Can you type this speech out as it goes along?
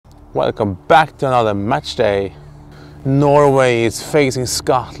Welcome back to another match day. Norway is facing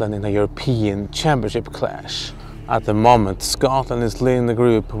Scotland in a European Championship clash. At the moment, Scotland is leading the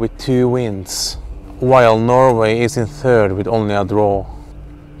group with 2 wins, while Norway is in third with only a draw.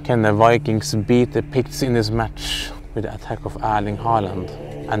 Can the Vikings beat the Picts in this match with the attack of Haaland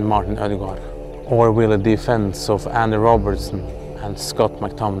and Martin Ødegaard? Or will the defense of Andy Robertson and Scott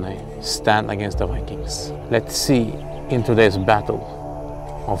McTominay stand against the Vikings? Let's see in today's battle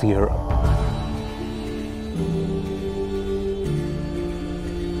of Europe.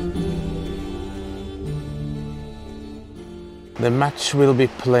 The match will be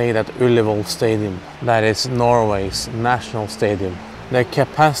played at Ullevål Stadium, that is Norway's national stadium. The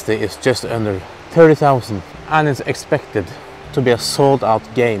capacity is just under 30,000 and is expected to be a sold-out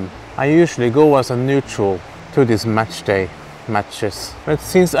game. I usually go as a neutral to these match day matches, but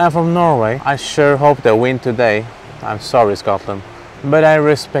since I'm from Norway, I sure hope they win today. I'm sorry, Scotland, but I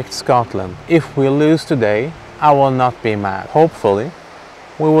respect Scotland. If we lose today, I will not be mad. Hopefully,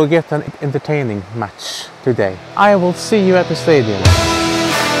 we will get an entertaining match today. I will see you at the stadium.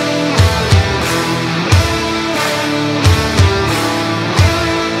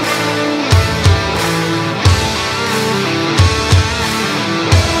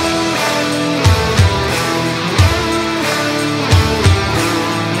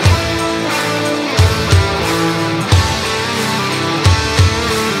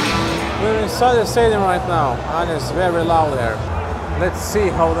 We're inside the stadium right now and it's very loud here. Let's see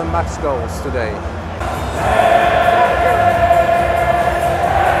how the match goes today.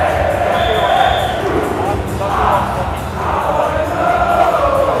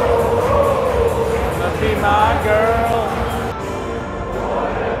 Be my girl.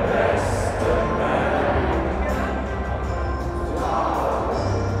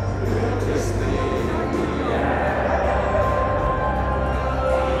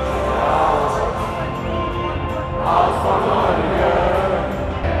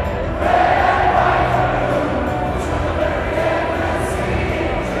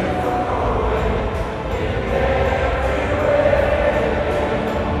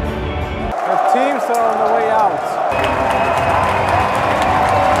 On the way out.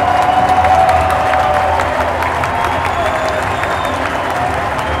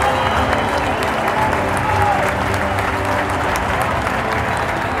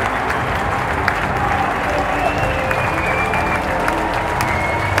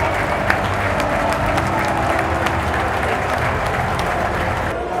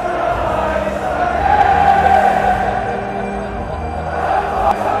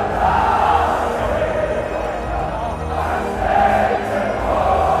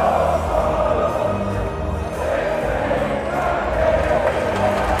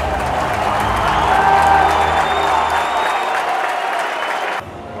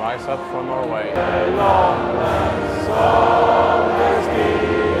 Rise up for Norway.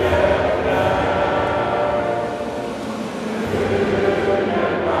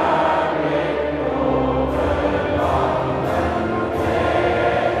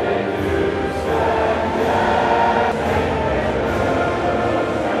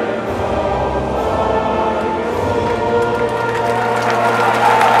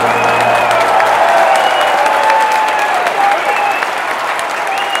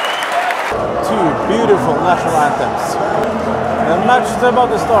 Beautiful national anthems. The match is about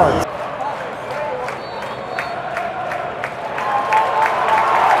to start.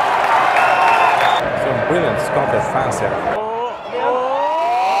 Some brilliant Scottish fans here.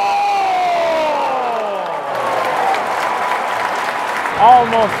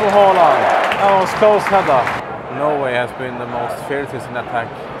 Almost for Haaland. That was close header. Norway has been the most fiercest in attack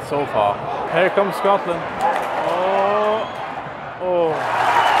so far. Here comes Scotland.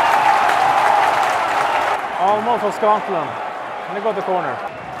 Almost for Scotland. And they got the corner.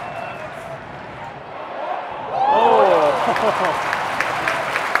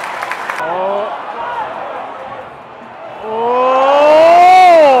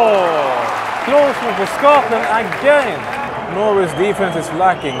 Close one for Scotland again. Norway's defense is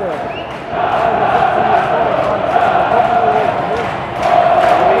lacking.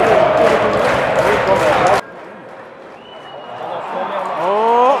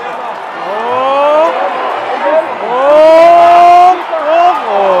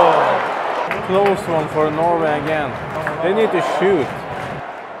 Close one for Norway again. They need to shoot.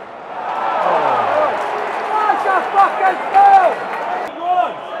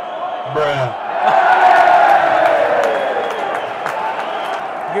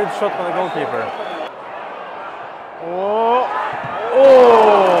 Good shot by the goalkeeper.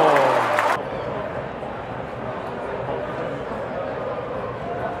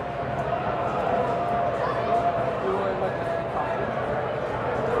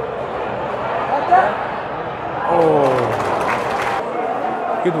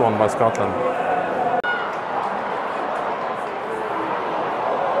 Good one by Scotland.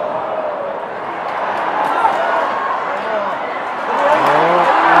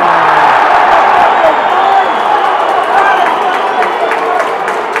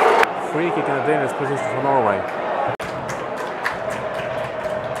 Free kick in a dangerous position for Norway.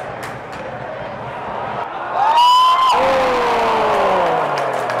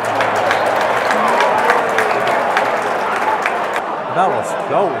 That was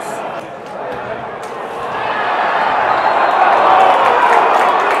close.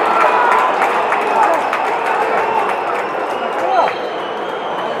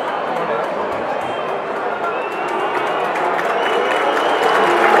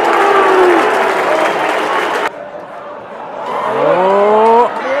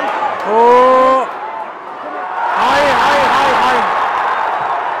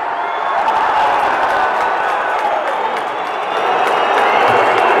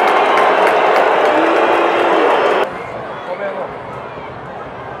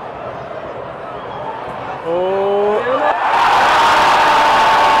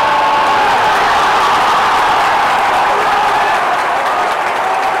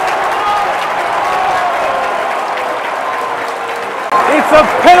 It's a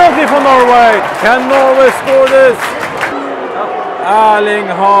penalty for Norway. Can Norway score this?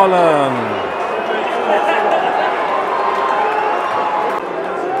 Haaland.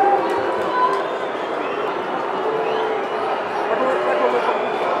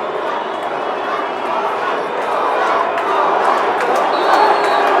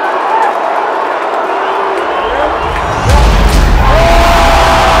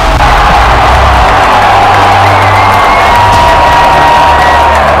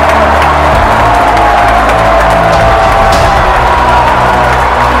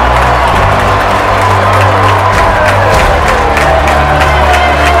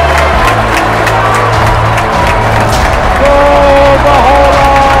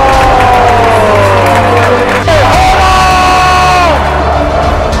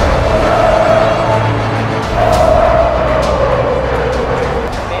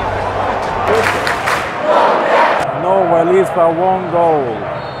 Leads by 1 goal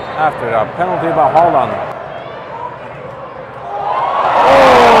after a penalty by Haaland.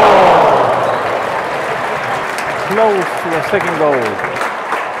 Close to the second goal.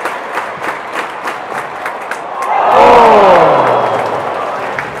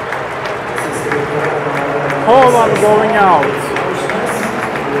 Haaland going out.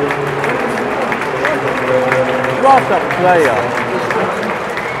 What a player.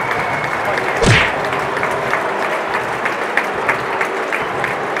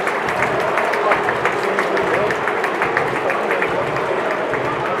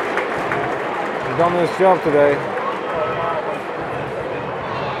 Done his job today.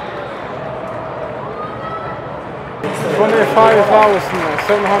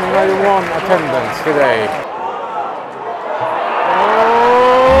 $25,791 attendance today.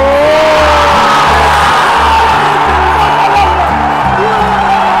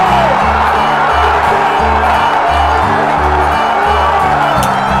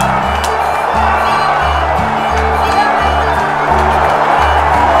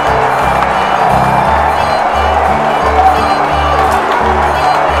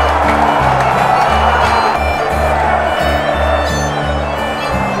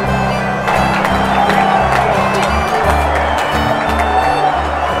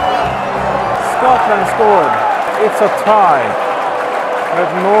 Scotland scored. It's a tie. But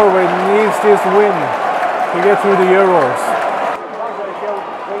Norway needs this win to get through the Euros.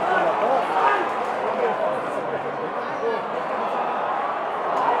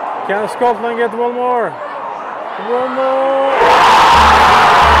 Can Scotland get one more? One more!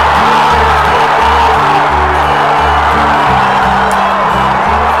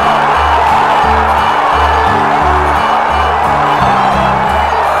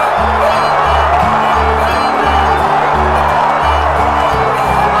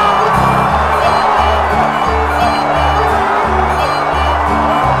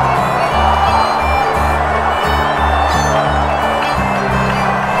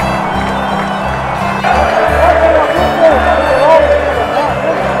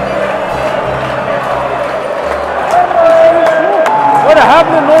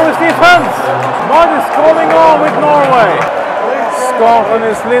 Norway's defense. What is going on with Norway? Scotland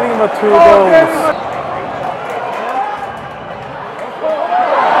is leading by 2 goals.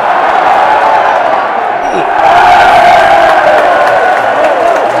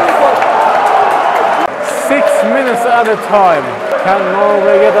 At a time. Can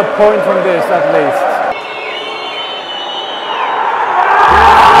Norway get a point from this at least?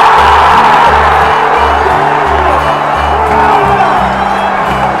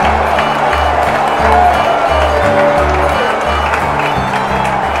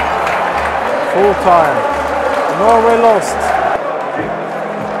 time. Norway lost.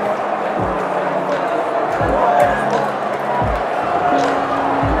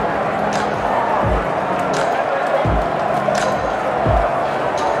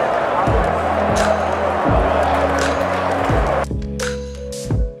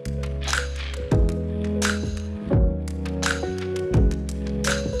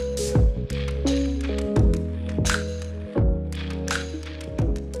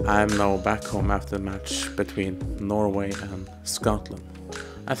 I'm now back home after the match between Norway and Scotland.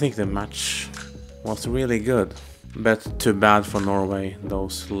 I think the match was really good, but too bad for Norway,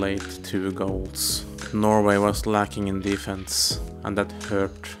 those late 2 goals. Norway was lacking in defense, and that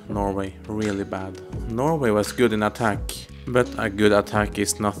hurt Norway really bad. Norway was good in attack, but a good attack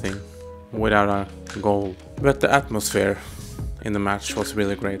is nothing without a goal. But the atmosphere in the match was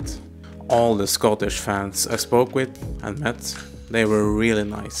really great. All the Scottish fans I spoke with and met, they were really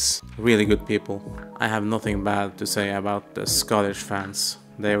nice, really good people. I have nothing bad to say about the Scottish fans,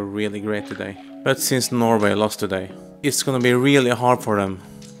 they were really great today. But since Norway lost today, it's gonna be really hard for them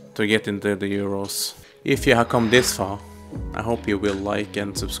to get into the Euros. If you have come this far, I hope you will like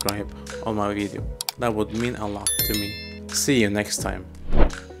and subscribe on my video. That would mean a lot to me. See you next time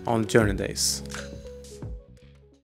on JourneyDays.